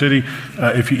New York City.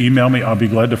 If you email me, I'll be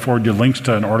glad to forward you links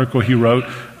to an article he wrote.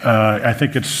 I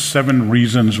think it's 7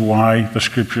 reasons why the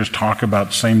scriptures talk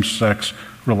about same-sex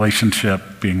relationship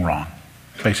being wrong.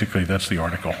 Basically, that's the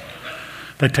article.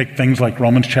 They take things like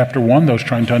Romans chapter 1, those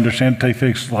trying to understand, take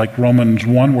things like Romans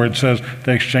 1 where it says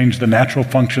they exchange the natural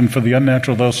function for the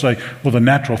unnatural. They'll say, well, the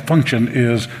natural function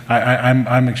is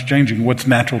I'm exchanging what's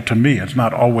natural to me. It's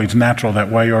not always natural that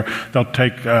way. Or they'll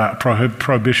take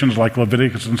prohibitions like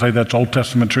Leviticus and say that's Old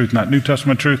Testament truth, not New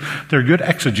Testament truth. They're good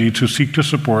exegetes who seek to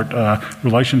support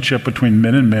relationship between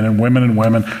men and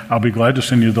women. I'll be glad to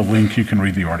send you the link. You can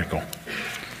read the article.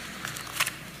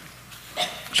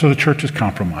 So the church is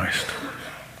compromised.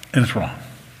 And it's wrong.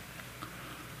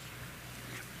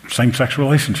 Same-sex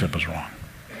relationship is wrong.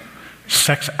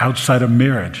 Sex outside of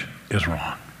marriage is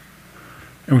wrong.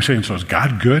 And we're saying, so is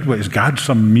God good? Is God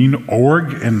some mean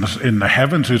org in the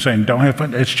heavens who's saying don't have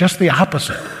fun? It's just the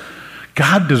opposite.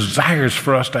 God desires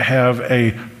for us to have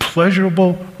a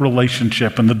pleasurable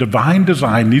relationship, and the divine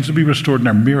design needs to be restored in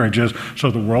our marriages so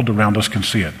the world around us can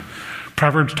see it.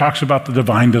 Proverbs talks about the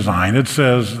divine design. It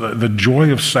says the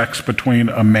joy of sex between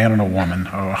a man and a woman,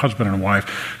 or a husband and a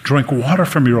wife. Drink water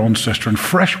from your own cistern,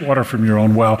 fresh water from your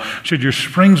own well. Should your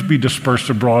springs be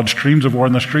dispersed abroad, streams of water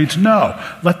in the streets? No.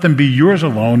 Let them be yours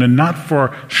alone and not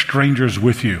for strangers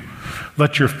with you.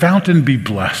 Let your fountain be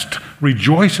blessed.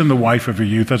 Rejoice in the wife of your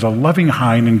youth as a loving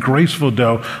hind and graceful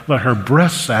doe. Let her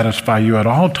breast satisfy you at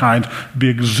all times. Be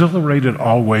exhilarated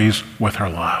always with her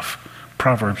love.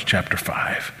 Proverbs chapter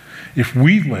 5. If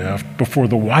we lived before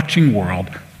the watching world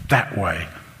that way,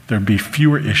 there'd be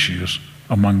fewer issues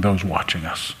among those watching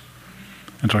us.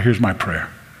 And so here's my prayer.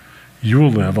 You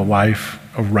will live a life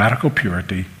of radical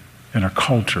purity in a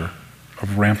culture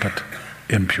of rampant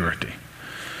impurity.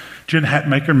 Jen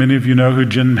Hatmaker, many of you know who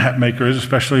Jen Hatmaker is,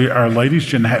 especially our ladies.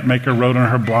 Jen Hatmaker wrote on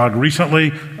her blog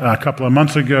recently, a couple of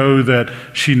months ago, that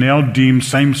she now deems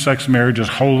same-sex marriage as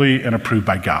holy and approved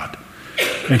by God.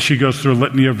 And she goes through a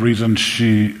litany of reasons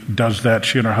she does that.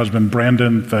 She and her husband,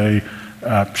 Brandon,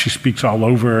 she speaks all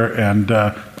over, and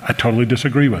I totally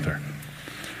disagree with her.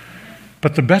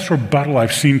 But the best rebuttal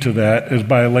I've seen to that is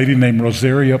by a lady named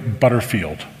Rosaria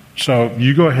Butterfield. So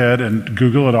you go ahead and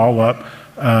Google it all up.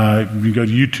 You go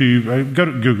to YouTube, go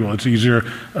to Google, it's easier.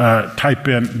 Type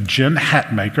in Jen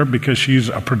Hatmaker because she's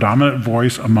a predominant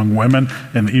voice among women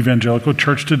in the evangelical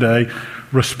church today.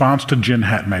 Response to Jen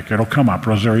Hatmaker. It'll come up,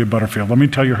 Rosaria Butterfield. Let me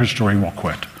tell you her story real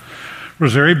quick.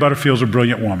 Rosaria Butterfield's a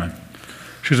brilliant woman.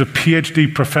 She She was a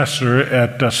PhD professor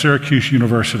at Syracuse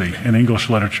University in English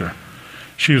literature.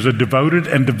 She was a devoted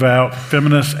and devout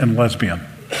feminist and lesbian.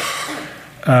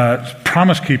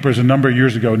 Promise Keepers a number of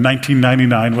years ago,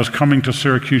 1999, was coming to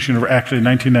Syracuse University. Actually,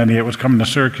 1998 was coming to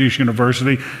Syracuse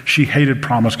University. She hated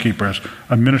Promise Keepers,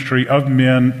 a ministry of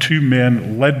men, to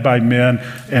men, led by men,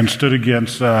 and stood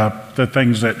against the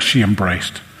things that she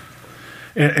embraced.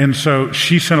 And so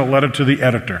she sent a letter to the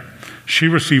editor. She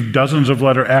received dozens of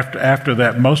letters after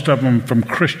that, most of them from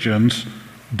Christians,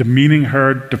 demeaning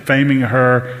her, defaming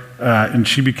her, and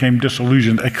she became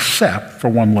disillusioned, except for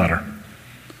one letter.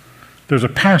 There's a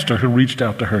pastor who reached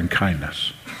out to her in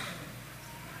kindness.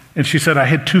 And she said, I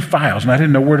had 2 files, and I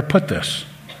didn't know where to put this.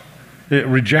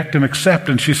 Reject and accept,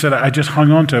 and she said, I just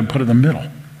hung on to it and put it in the middle.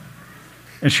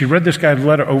 And she read this guy's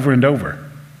letter over and over.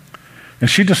 And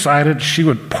she decided she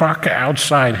would park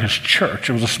outside his church.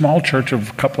 It was a small church of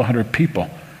a couple of hundred people.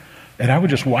 And I would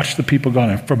just watch the people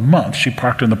going in. For months, she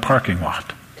parked in the parking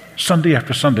lot, Sunday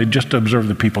after Sunday, just to observe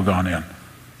the people going in.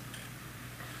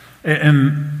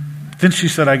 And then she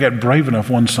said, I got brave enough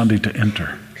one Sunday to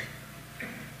enter.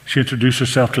 She introduced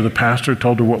herself to the pastor,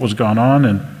 told her what was going on,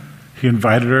 and he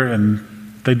invited her,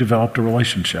 and they developed a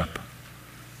relationship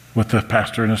with the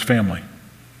pastor and his family.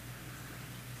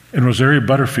 And Rosaria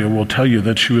Butterfield will tell you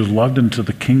that she was loved into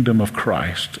the kingdom of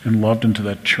Christ and loved into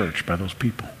that church by those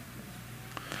people.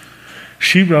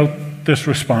 She wrote this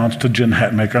response to Jen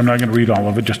Hatmaker. I'm not going to read all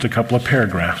of it, just a couple of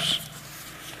paragraphs.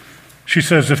 She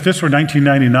says, if this were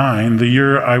 1999, the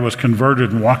year I was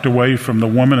converted and walked away from the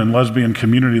woman and lesbian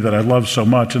community that I love so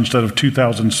much, instead of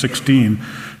 2016,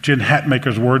 Jen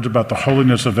Hatmaker's words about the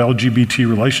holiness of LGBT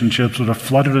relationships would have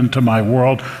flooded into my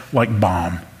world like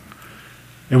balm.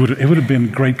 It would have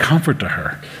been great comfort to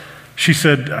her. She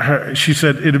said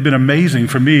it had been amazing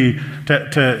for me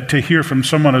to hear from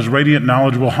someone as radiant,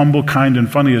 knowledgeable, humble, kind,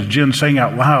 and funny as Jen saying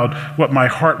out loud what my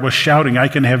heart was shouting, I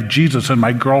can have Jesus and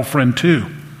my girlfriend too.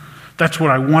 That's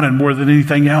what I wanted more than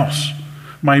anything else.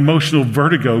 My emotional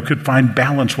vertigo could find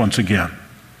balance once again.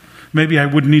 Maybe I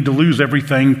wouldn't need to lose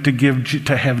everything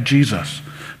to have Jesus.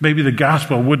 Maybe the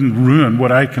gospel wouldn't ruin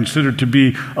what I considered to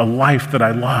be a life that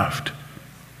I loved.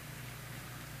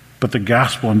 But the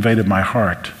gospel invaded my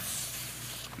heart.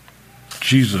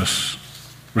 Jesus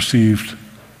received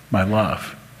my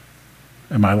love,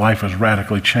 and my life was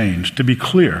radically changed. To be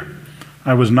clear,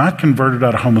 I was not converted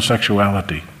out of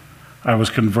homosexuality. I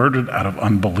was converted out of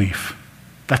unbelief.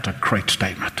 That's a great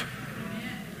statement.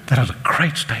 That is a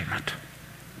great statement.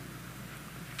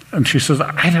 And she says,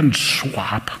 I didn't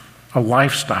swap a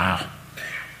lifestyle.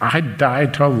 I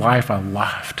died to a life I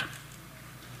loved.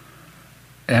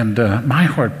 And my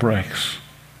heart breaks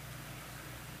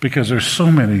because there's so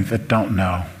many that don't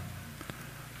know.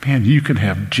 Man, you can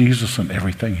have Jesus and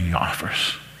everything he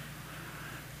offers.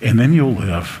 And then you'll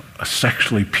live a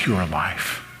sexually pure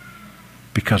life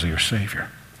because of your Savior.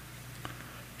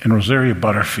 And Rosaria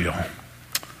Butterfield,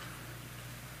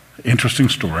 interesting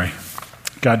story.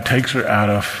 God takes her out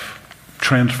of,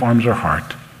 transforms her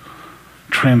heart.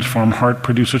 Transformed heart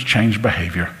produces changed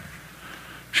behavior.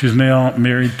 She's now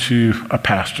married to a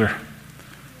pastor,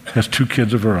 has 2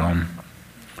 kids of her own,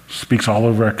 speaks all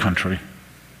over our country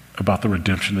about the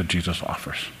redemption that Jesus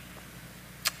offers.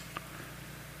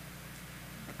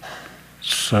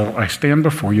 So I stand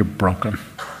before you broken,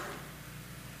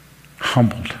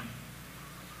 humbled,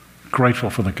 grateful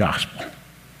for the gospel.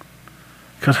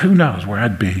 Because who knows where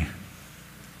I'd be,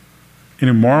 an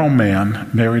immoral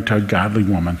man married to a godly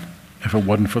woman, if it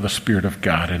wasn't for the Spirit of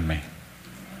God in me.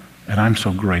 And I'm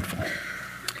so grateful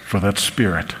for that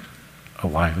Spirit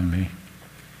alive in me.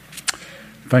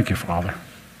 Thank you, Father.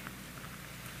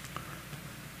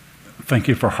 Thank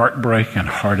you for heartbreak and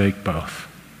heartache both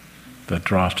that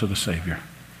draws to the Savior.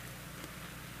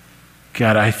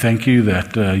 God, I thank you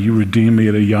that you redeemed me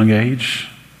at a young age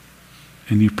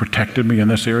and you protected me in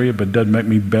this area, but it doesn't make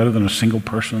me better than a single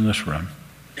person in this room.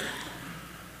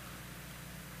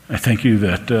 I thank you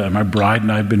that my bride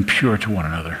and I have been pure to one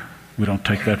another. We don't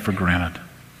take that for granted.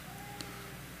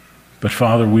 But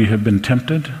Father, we have been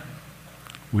tempted.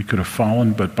 We could have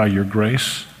fallen, but by your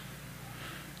grace,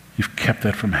 you've kept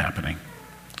that from happening.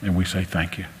 And we say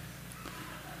thank you.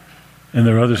 And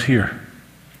there are others here.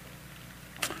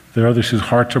 There are others whose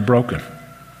hearts are broken.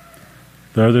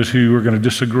 There are others who are going to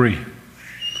disagree.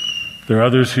 There are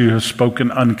others who have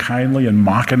spoken unkindly and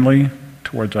mockingly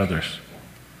towards others.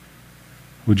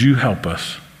 Would you help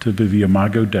us to be the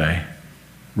Imago Dei,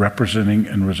 representing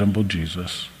and resemble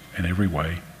Jesus in every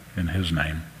way. In his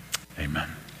name, amen.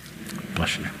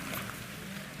 Bless you.